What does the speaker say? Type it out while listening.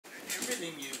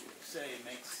everything you say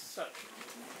makes such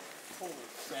total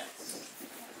sense.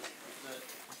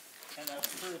 And I've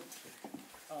heard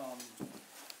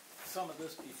some of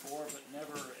this before, but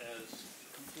never as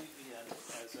completely and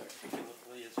as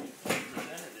articulately as you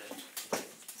presented it.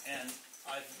 And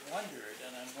I've wondered,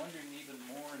 and I'm wondering even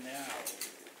more now,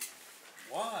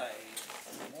 why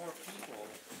more people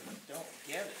don't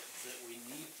get it, that we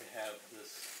need to have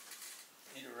this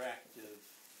interactive,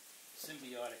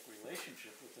 symbiotic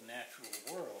relationship with the natural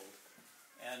world.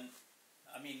 And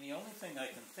I mean, the only thing I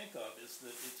can think of is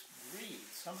that it's greed.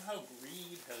 Somehow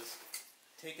greed has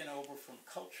taken over from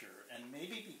culture, and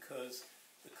maybe because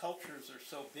the cultures are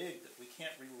so big that we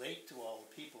can't relate to all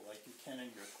the people like you can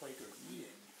in your Quaker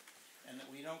meeting, and that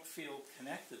we don't feel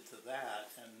connected to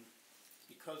that, and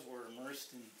because we're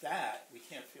immersed in that, we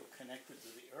can't feel connected to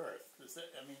the earth. Is that,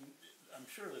 I mean, I'm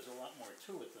sure there's a lot more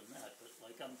to it than that, but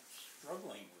like I'm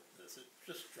struggling with this. It's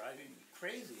just driving me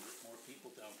crazy that more people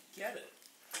don't get it,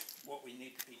 what we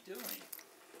need to be doing,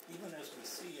 even as we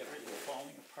see everything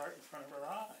falling apart in front of our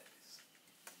eyes.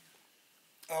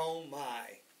 Oh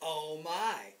my, oh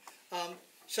my.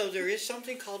 So there is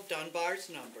something called Dunbar's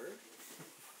number.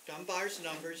 Dunbar's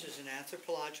numbers is an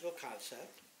anthropological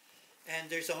concept, and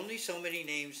there's only so many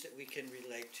names that we can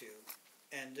relate to,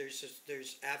 and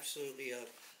there's absolutely a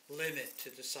limit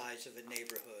to the size of a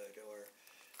neighborhood or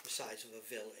the size of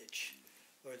a village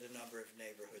or the number of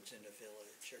neighborhoods in a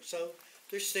village. So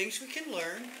there's things we can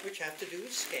learn which have to do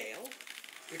with scale,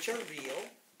 which are real,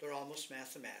 they're almost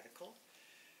mathematical.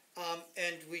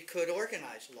 And we could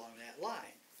organize along that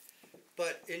line.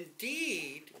 But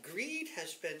indeed, greed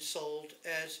has been sold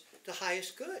as the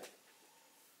highest good.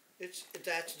 This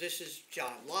is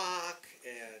John Locke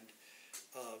and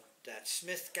that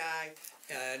Smith guy,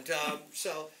 and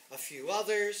so a few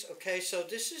others. Okay, so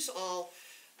this is all.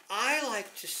 I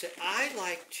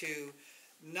like to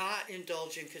not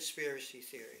indulge in conspiracy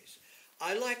theories.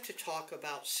 I like to talk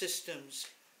about systems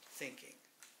thinking,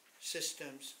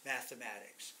 systems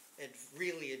mathematics, and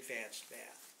really advanced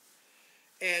math.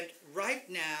 And right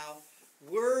now,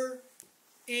 we're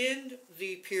in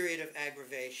the period of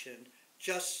aggravation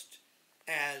just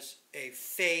as a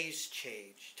phase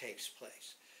change takes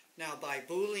place. Now, by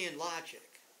Boolean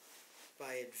logic,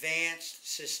 by advanced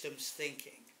systems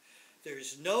thinking,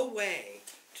 there's no way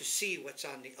to see what's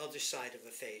on the other side of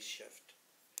a phase shift.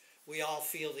 We all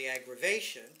feel the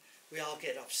aggravation. We all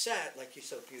get upset, like you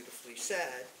so beautifully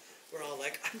said. We're all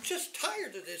like, I'm just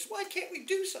tired of this. Why can't we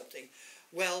do something?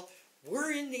 Well,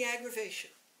 we're in the aggravation.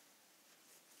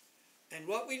 And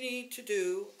what we need to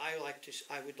do, I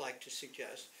would like to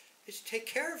suggest, is take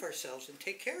care of ourselves and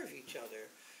take care of each other,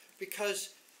 because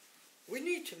we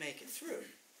need to make it through.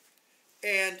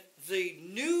 And the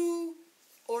new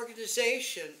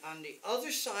organization on the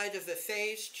other side of a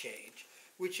phase change,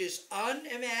 which is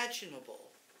unimaginable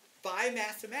by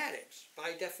mathematics,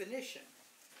 by definition.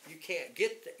 You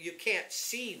can't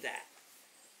see that,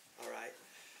 all right?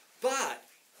 But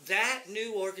that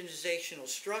new organizational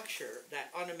structure,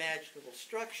 that unimaginable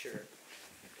structure,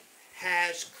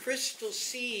 has crystal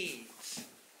seeds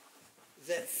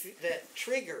that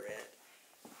trigger it,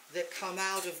 that come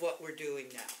out of what we're doing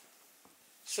now.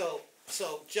 So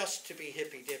just to be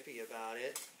hippy-dippy about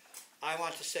it, I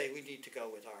want to say we need to go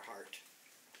with our heart.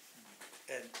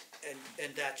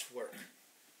 And that's work.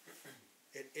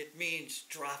 It means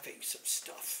dropping some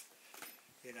stuff,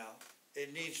 you know.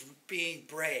 It means being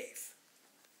brave.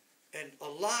 And a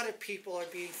lot of people are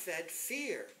being fed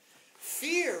fear.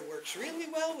 Fear works really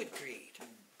well with greed.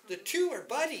 The two are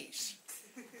buddies.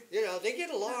 You know, they get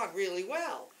along really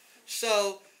well.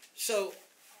 So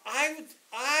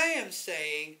I am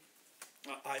saying,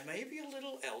 I may be a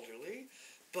little elderly,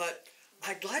 but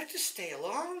I'd like to stay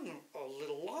along a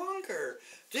little longer.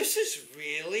 This is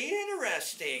really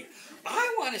interesting.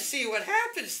 I want to see what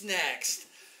happens next.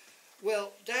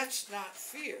 Well, that's not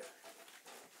fear.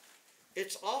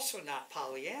 It's also not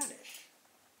Pollyannish.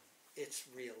 It's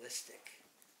realistic,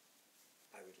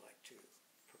 I would like to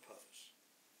propose.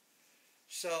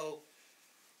 So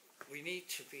we need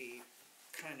to be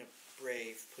kind of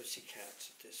brave pussycats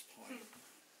at this point.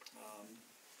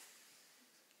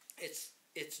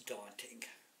 It's daunting,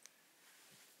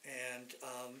 and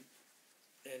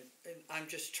I'm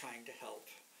just trying to help.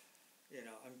 You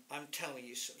know, I'm telling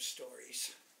you some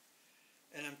stories,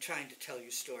 and I'm trying to tell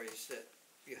you stories that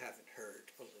you haven't heard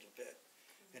a little bit,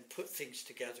 and put things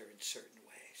together in certain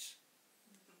ways.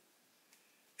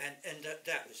 And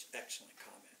that was excellent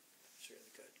comment. It's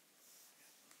really good.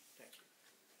 Yeah. Thank you.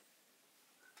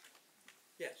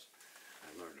 Yes.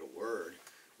 I learned a word.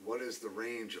 What is the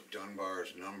range of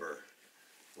Dunbar's number?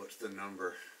 What's the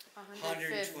number?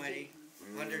 120.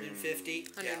 150?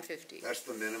 Yeah. 150. That's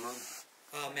the minimum?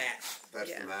 Max. That's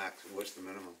Yeah. the max. What's the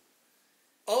minimum?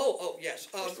 Oh, yes.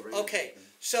 What's the range? Okay,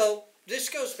 so this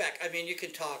goes back, I mean, you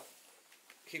can talk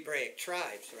Hebraic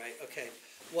tribes, right? Okay,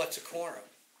 what's a quorum,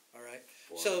 all right?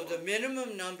 So the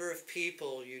minimum number of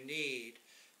people you need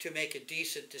to make a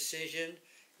decent decision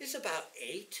is about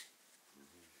 8.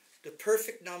 The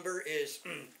perfect number is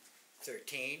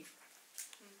 13.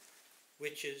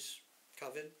 Witches,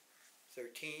 coven,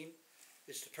 13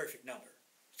 is the perfect number.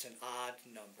 It's an odd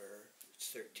number, it's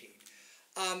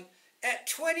 13. At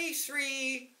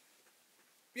 23,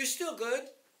 you're still good,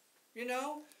 you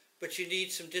know, but you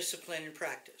need some discipline and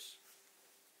practice.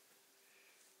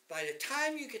 By the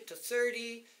time you get to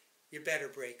 30, you better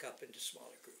break up into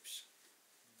smaller groups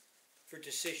for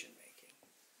decision making.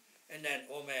 And then,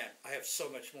 oh man, I have so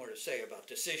much more to say about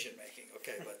decision making,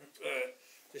 okay, but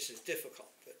this is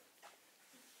difficult. But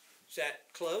is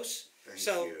that close? Thank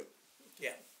you.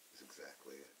 Yeah. That's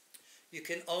exactly it. You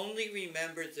can only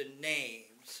remember the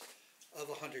names of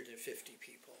 150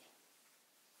 people.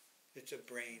 It's a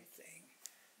brain thing.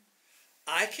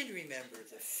 I can remember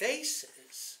the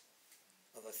faces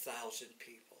of 1,000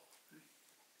 people,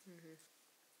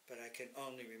 but I can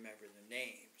only remember the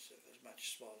names of a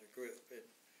much smaller group. And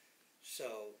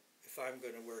so if I'm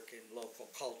going to work in local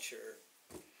culture,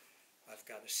 I've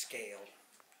got a scale.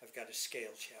 I've got a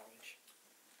scale challenge.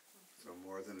 So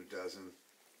more than a dozen,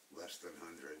 less than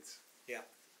hundreds. Yeah.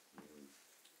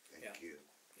 Thank you.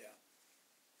 Yeah.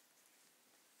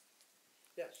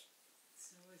 Yes.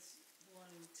 So I was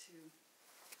wanting to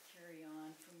carry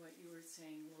on from what you were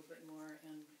saying a little bit more,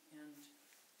 and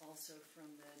also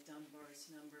from the Dunbar's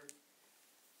number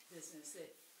business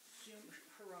that Yuval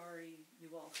Harari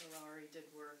did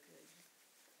work,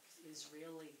 an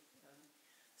Israeli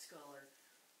scholar,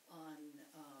 on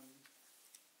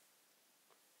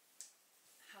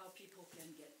how people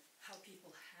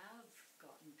have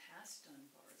gotten past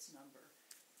Dunbar's number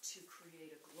to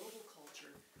create a global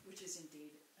culture, which is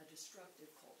indeed a destructive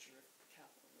culture of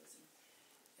capitalism.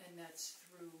 And that's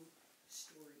through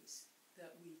stories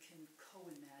that we can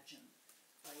co-imagine,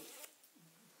 right?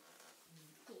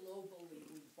 Globally,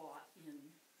 we bought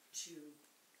into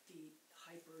the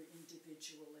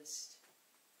hyper-individualist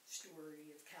story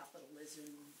of capitalism,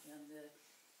 and the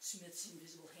Smith's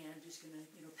invisible hand is going to,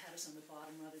 pat us on the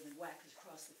bottom rather than whack us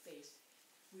across the face.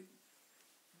 We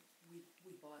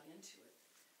bought into it.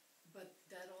 But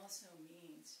that also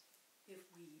means if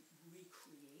we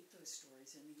recreate those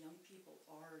stories, and the young people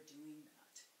are doing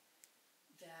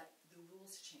that the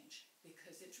rules change,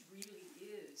 because it really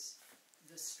is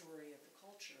the story of the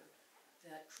culture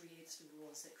that creates the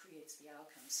rules, that creates the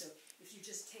outcome. So if you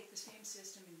just take the same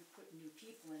system and you put new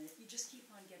people in it, you just keep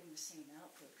on getting the same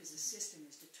output, because the system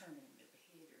is determining your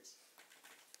behaviors.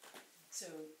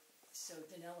 So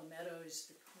Donella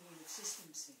Meadows, the queen of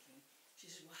systems thinking,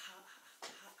 she says, well, how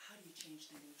do you change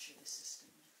the nature of the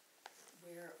system?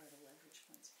 Where are the leverage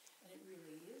points? And it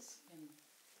really is in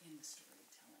the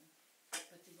storytelling.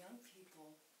 But the young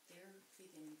people, they're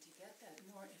beginning to get that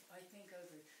more. If I think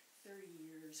over 30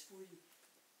 years, 40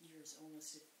 years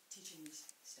almost of teaching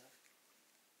this stuff,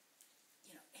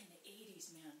 in the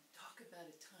 80s, man, talk about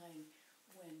a time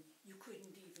when you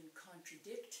couldn't even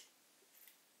contradict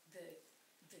the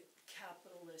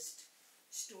capitalist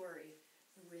story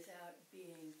without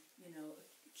being,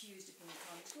 accused of being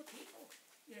communist. Well, people,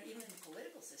 even in the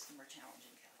political system are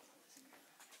challenging capitalism now.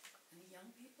 And the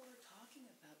young people are talking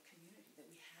about community, that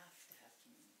we have to have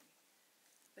community.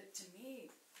 But to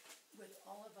me, with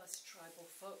all of us tribal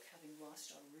folk having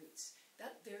lost our roots,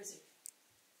 that there's a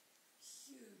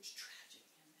huge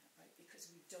tragedy in that, right? Because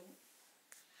we don't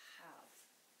have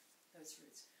those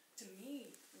roots. To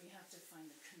me, we have to find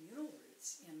the communal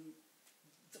roots in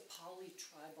the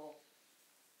poly-tribal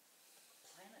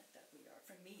planet that we are.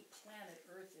 For me, planet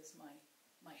Earth is my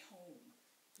home,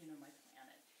 my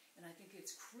planet. And I think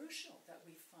it's crucial that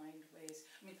we find ways.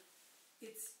 I mean,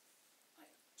 I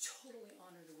totally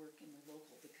honor the work in the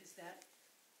local, because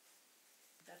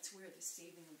that's where the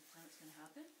saving of the planet's going to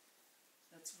happen.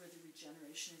 That's where the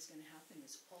regeneration is going to happen,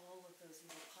 is all of those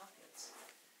little pockets.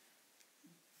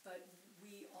 But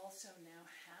we also now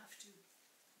have to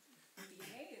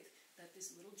behave that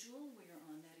this little jewel we are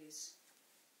on that is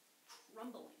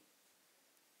crumbling.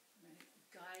 Right?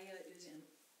 Gaia is an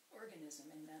organism,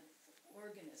 and that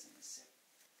organism is sick.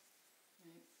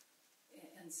 Right?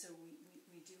 And so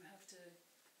we do have to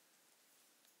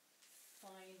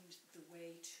find the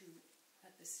way to,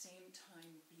 at the same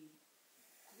time, be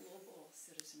global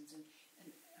citizens. And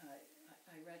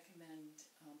I recommend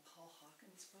Paul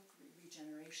Hawkins' book,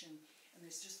 Regeneration. And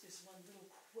there's just this one little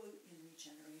quote in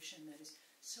Regeneration that is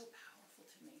so powerful.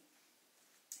 powerful to me.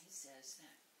 He says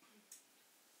that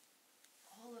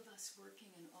all of us working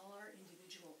in all our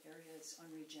individual areas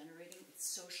on regenerating, it's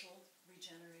social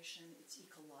regeneration, it's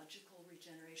ecological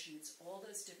regeneration, it's all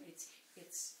those different,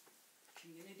 it's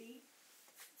community,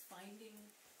 finding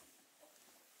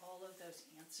all of those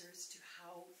answers to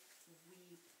how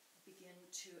we begin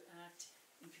to act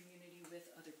in community with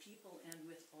other people and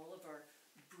with all of our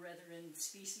brethren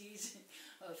species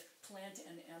of plant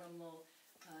and animal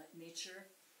nature.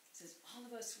 It says all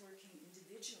of us working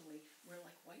individually, we're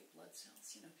like white blood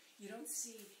cells. You don't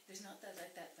see, there's not that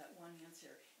one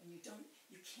answer, and you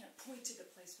can't point to the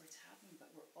place where it's happening,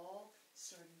 but we're all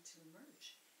starting to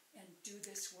emerge and do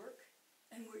this work.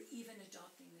 And we're even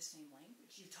adopting the same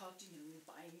language. You talk to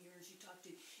pioneers, you talk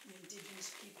to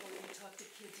indigenous people, you talk to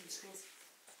kids in schools.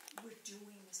 We're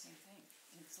doing the same thing.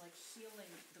 And it's like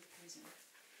healing the poison of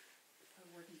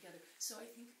working together. So I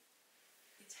think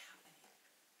it's happening.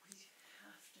 We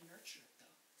have to nurture it,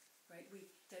 though, right?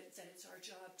 That it's our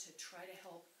job to try to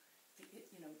help.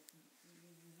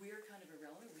 We're kind of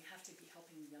irrelevant. We have to be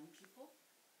helping young people,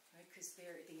 right? Because the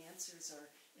answers are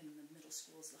in the middle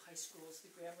schools, the high schools,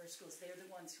 the grammar schools. They're the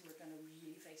ones who are going to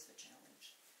really face the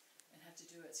challenge and have to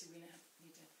do it. So we need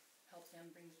to help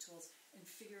them bring the tools and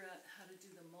figure out how to do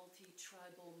the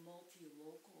multi-tribal,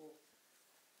 multi-local,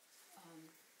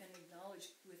 and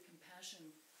acknowledge with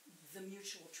compassion the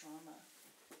mutual trauma.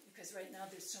 Because right now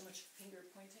there's so much finger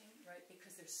pointing, right?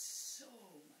 Because there's so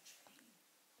much pain.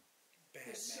 Bad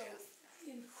There's math. so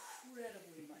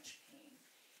incredibly much pain.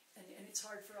 And it's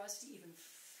hard for us to even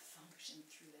function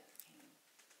through that pain,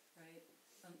 right?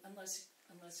 Unless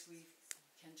we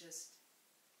can just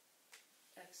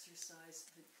exercise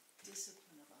the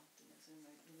discipline of optimism,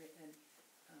 right? And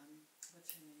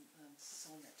what's her name?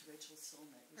 Solnit, Rachel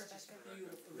Solnit. Was just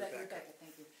beautiful. Rebecca,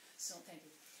 thank you. Thank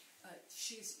you.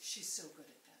 She's so good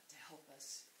at that, to help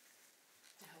us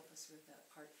with that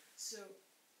part. So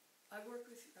I work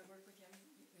with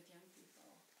young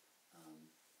people,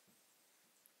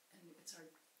 and it's our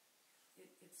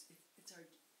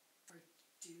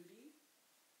duty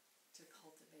to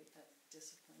cultivate that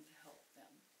discipline to help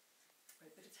them,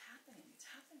 right? But it's happening.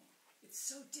 It's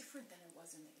so different than it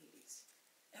was in the 80s.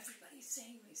 Everybody's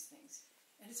saying these things,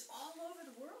 and it's all over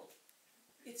the world.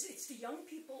 It's the young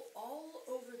people all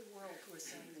over the world who are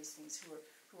saying these things, who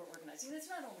are organizing. And it's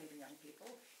not only the young people;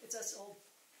 it's us old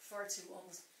farts who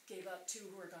almost gave up too,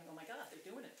 who are going, "Oh my God, they're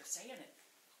doing it! They're saying it!"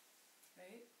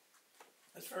 Right?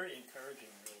 That's very encouraging,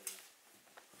 really.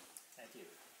 Thank you.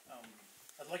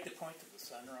 I'd like to point to the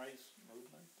Sunrise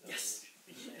Movement, Yes.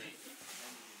 which many of you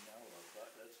know of,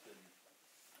 but that's been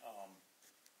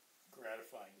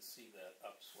gratifying to see that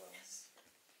upswelling. Yes.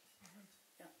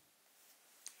 Yeah.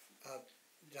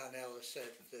 Donnella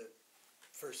said the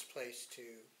first place to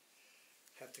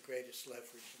have the greatest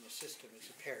leverage in the system is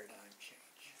a paradigm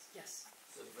change. Yes.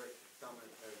 It's a very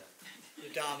dominant paradigm. The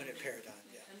dominant paradigm,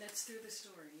 yeah. And that's through the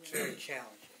story. Yeah. It's very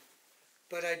challenging.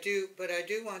 But I do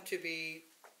want to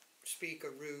speak a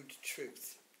rude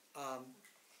truth.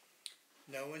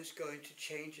 No one's going to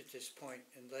change at this point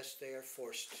unless they are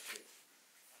forced to.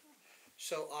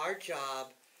 So our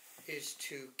job is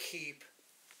to keep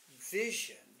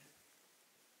vision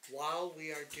while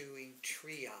we are doing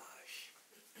triage.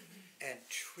 And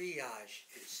triage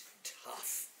is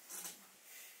tough.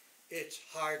 It's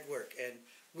hard work, and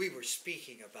we were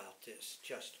speaking about this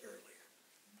just earlier.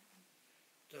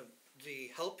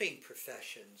 The helping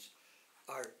professions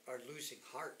are losing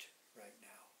heart right now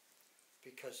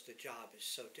because the job is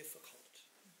so difficult.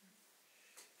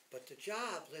 But the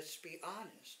job, let's be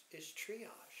honest, is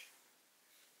triage.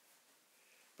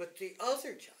 But the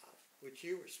other job, which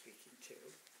you were speaking to,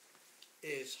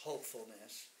 is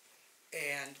hopefulness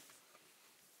and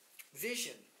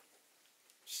vision.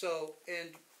 So,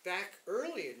 and back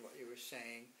early in what you were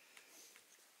saying,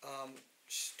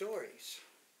 stories,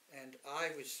 and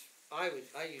I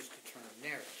used the term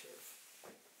narrative,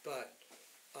 but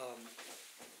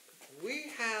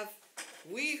we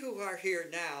who are here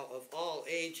now of all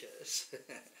ages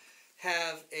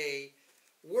have a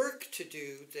work to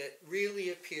do that really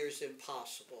appears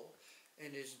impossible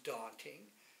and is daunting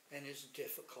and is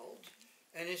difficult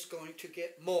and is going to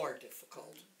get more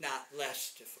difficult, not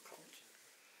less difficult.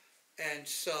 And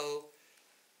so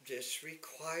this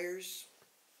requires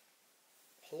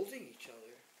holding each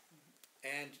other.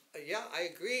 And yeah, I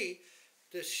agree,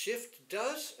 the shift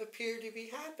does appear to be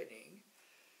happening,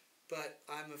 but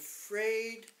I'm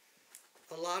afraid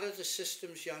a lot of the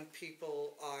systems young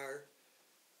people are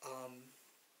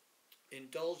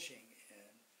indulging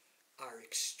in are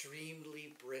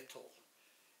extremely brittle.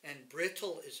 And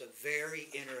brittle is a very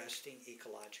interesting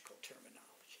ecological terminology.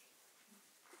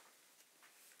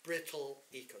 brittle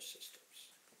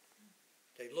ecosystems.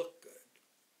 They look good,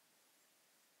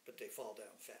 but they fall down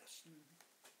fast.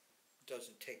 It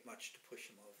doesn't take much to push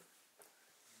them over.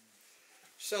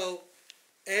 So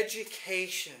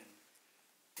education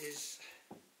is,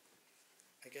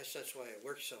 I guess that's why I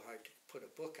worked so hard to put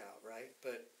a book out, right?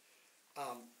 But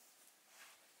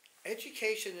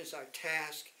education is our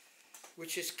task,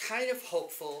 which is kind of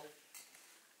hopeful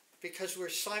because we're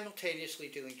simultaneously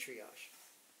doing triage.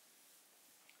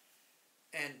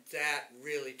 And that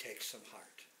really takes some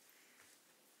heart.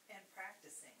 And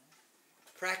practicing.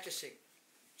 Practicing.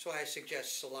 So I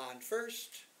suggest salon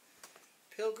first,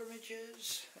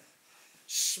 pilgrimages,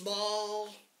 small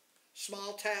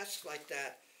tasks like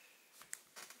that.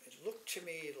 It looked to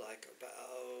me like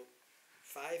about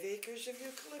 5 acres of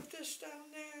eucalyptus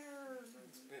down there.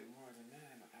 It's a bit more than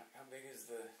that. How big is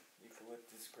the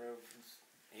eucalyptus grove?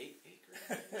 8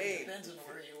 acres? 8. Depends on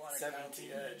where you want to count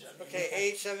the edge. I mean, Okay,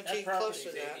 8, 17, that close to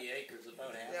property's that. 80 acres,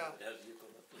 about half Yeah. of it has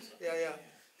eucalyptus. Yeah.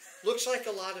 Looks like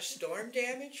a lot of storm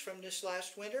damage from this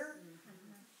last winter.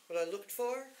 What I looked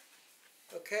for.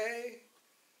 Okay.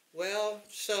 Well,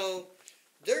 so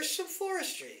there's some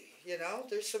forestry, you know.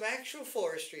 There's some actual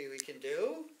forestry we can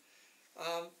do.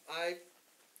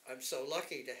 I'm so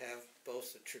lucky to have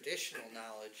both the traditional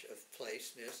knowledge of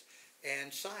placeness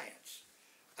and science.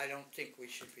 I don't think we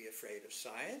should be afraid of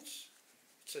science.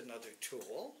 It's another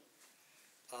tool.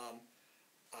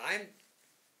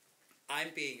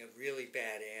 I'm being a really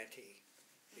bad auntie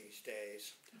these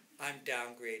days. I'm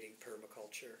downgrading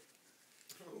permaculture.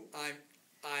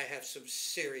 I have some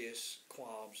serious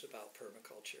qualms about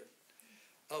permaculture.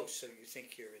 Oh, so you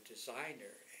think you're a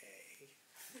designer, eh?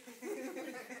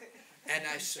 And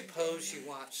I suppose you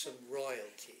want some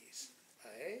royalties,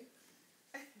 eh?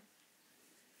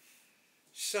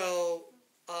 So,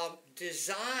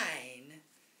 design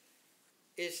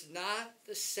is not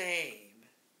the same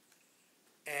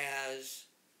as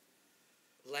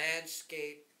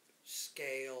landscape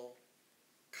scale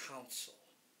council.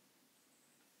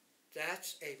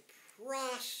 That's a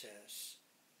process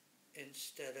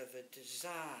instead of a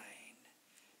design.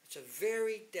 It's a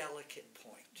very delicate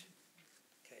point.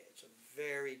 Okay, it's a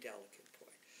very delicate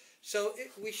point. So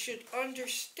we should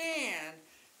understand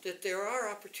that there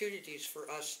are opportunities for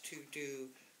us to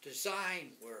do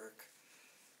design work,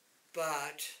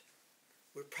 but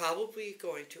we're probably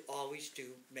going to always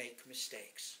make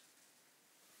mistakes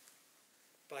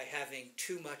by having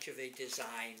too much of a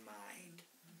design mind.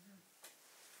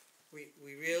 We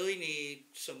really need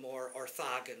some more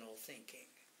orthogonal thinking.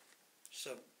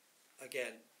 Some,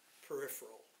 again,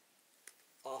 peripheral,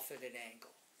 off at an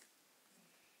angle.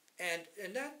 And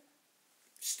that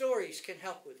stories can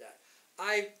help with that.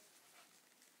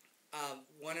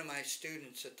 One of my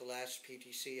students at the last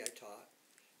PTC I taught,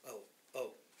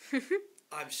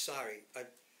 I'm sorry.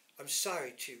 I'm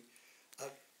sorry to.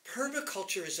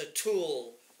 Permaculture is a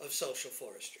tool of social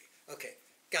forestry. Okay,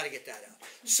 got to get that out.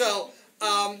 So,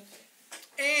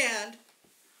 and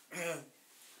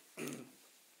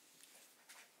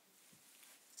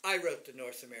I wrote the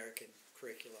North American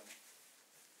curriculum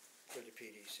for the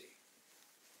PDC.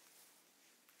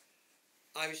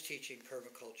 I was teaching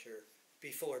permaculture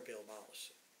before Bill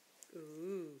Mollison.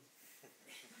 Ooh.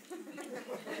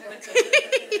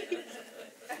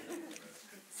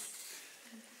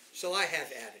 So I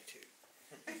have attitude.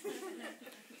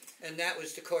 And that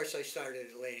was the course I started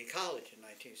at Laney College in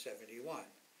 1971,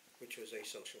 which was a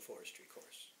social forestry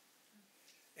course.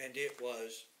 And it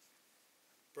was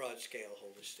broad-scale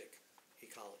holistic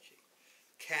ecology.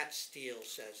 Cat Steele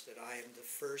says that I am the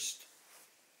first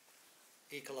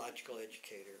ecological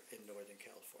educator in Northern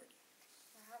California.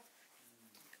 Wow.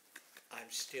 I'm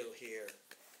still here.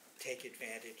 Take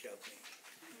advantage of me.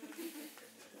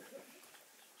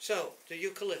 So, the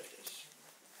eucalyptus.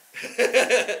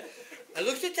 I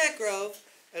looked at that grove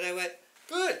and I went,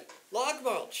 good, log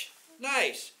mulch,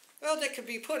 nice. Well, that could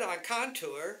be put on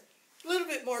contour, a little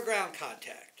bit more ground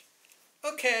contact.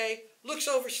 Okay, looks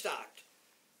overstocked.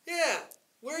 Yeah,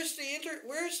 where's the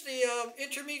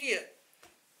intermediate?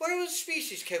 What other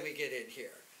species can we get in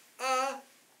here?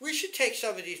 We should take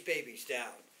some of these babies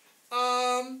down.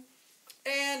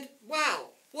 And wow,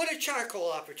 what a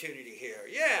charcoal opportunity here.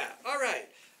 Yeah, all right.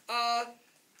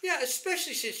 Yeah,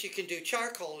 especially since you can do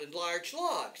charcoal in large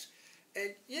logs.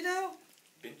 And, you know,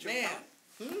 man.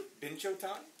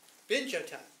 Binchotan?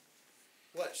 Binchotan.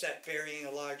 What's that, burying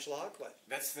a large log? What?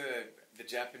 That's the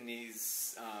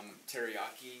Japanese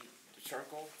teriyaki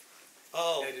charcoal.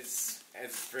 Oh. It is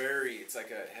it's like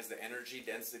it has the energy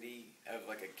density of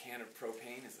like a can of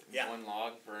propane. Yeah. One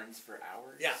log burns for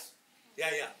hours.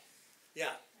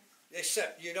 Yeah.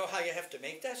 Except, you know how you have to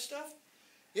make that stuff?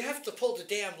 You have to pull the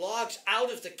damn logs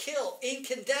out of the kiln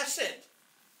incandescent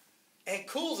and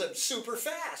cool them super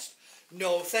fast.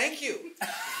 No, thank you.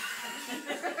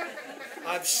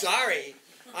 I'm sorry.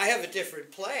 I have a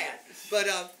different plan. But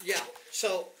yeah,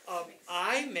 so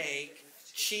I make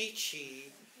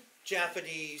chi-chi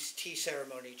Japanese tea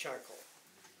ceremony charcoal.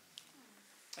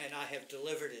 And I have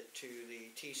delivered it to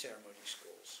the tea ceremony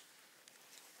schools.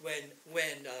 When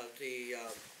the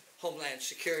Homeland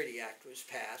Security Act was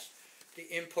passed, the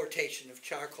importation of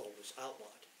charcoal was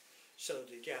outlawed. So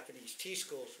the Japanese tea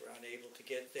schools were unable to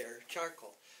get their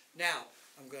charcoal. Now,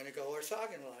 I'm going to go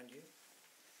orthogonal on you.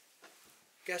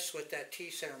 Guess what that tea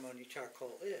ceremony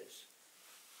charcoal is?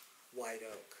 White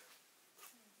oak.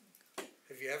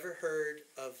 Have you ever heard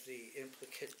of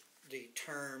the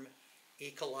term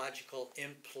ecological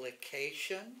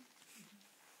implication?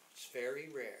 It's very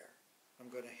rare. I'm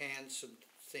going to hand some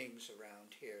things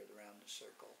around here, around the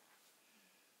circle.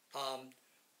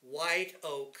 White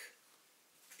oak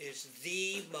is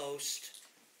the most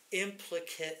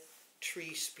implicate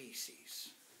tree species.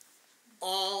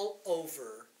 All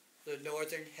over the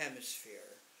northern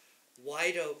hemisphere,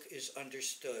 white oak is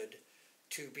understood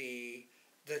to be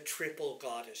the triple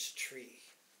goddess tree.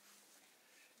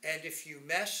 And if you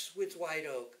mess with white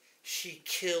oak, she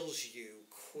kills you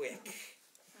quick.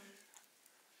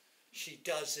 She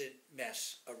doesn't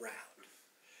mess around.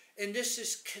 And this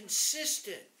is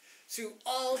consistent through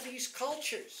all these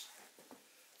cultures,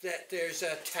 that there's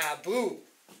a taboo,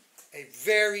 a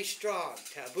very strong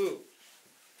taboo,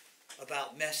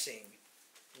 about messing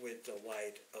with the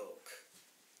white oak.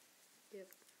 Yep.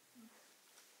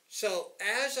 So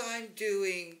as I'm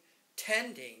doing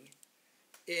tending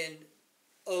in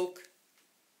oak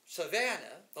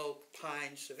savanna, oak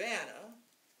pine savanna,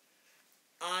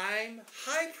 I'm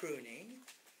high pruning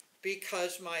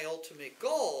because my ultimate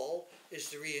goal is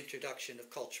the reintroduction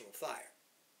of cultural fire.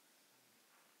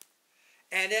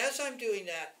 And as I'm doing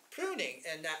that pruning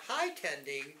and that high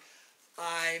tending,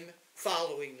 I'm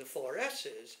following the 4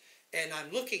 S's, and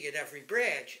I'm looking at every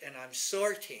branch and I'm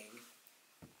sorting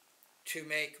to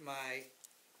make my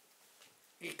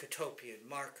ecotopian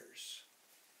markers.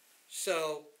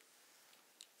 So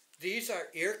these are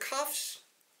ear cuffs.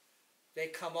 They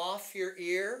come off your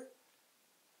ear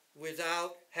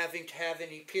without having to have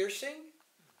any piercing.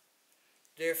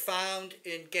 They're found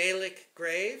in Gaelic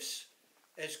graves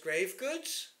as grave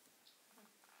goods.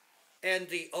 And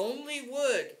the only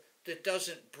wood that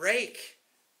doesn't break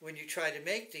when you try to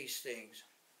make these things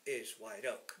is white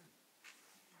oak.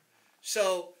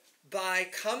 So by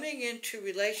coming into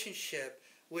relationship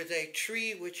with a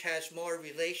tree which has more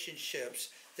relationships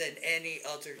than any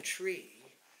other tree,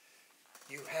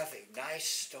 you have a nice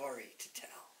story to tell.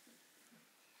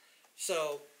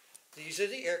 So these are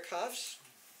the ear cuffs,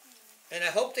 and I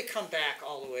hope they come back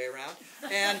all the way around.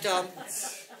 And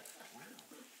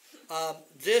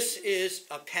this is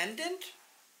a pendant,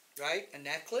 right, a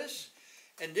necklace,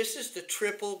 and this is the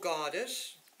triple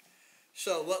goddess.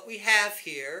 So what we have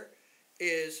here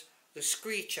is the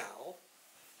screech owl,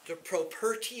 the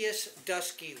Propertius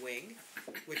dusky wing,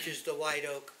 which is the white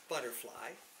oak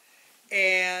butterfly,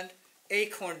 and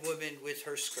acorn woman with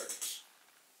her skirts.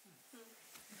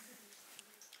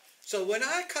 So when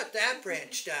I cut that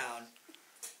branch down,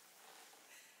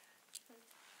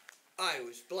 I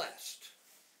was blessed,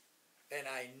 and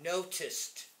I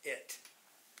noticed it.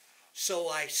 So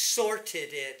I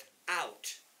sorted it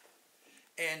out,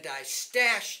 and I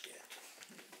stashed it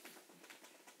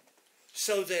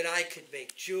so that I could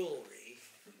make jewelry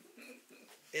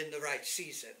in the right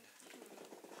season.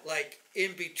 Like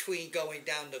in between going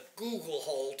down the Google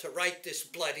hole to write this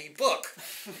bloody book.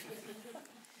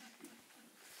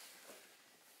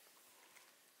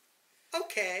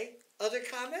 Okay, other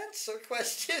comments or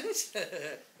questions?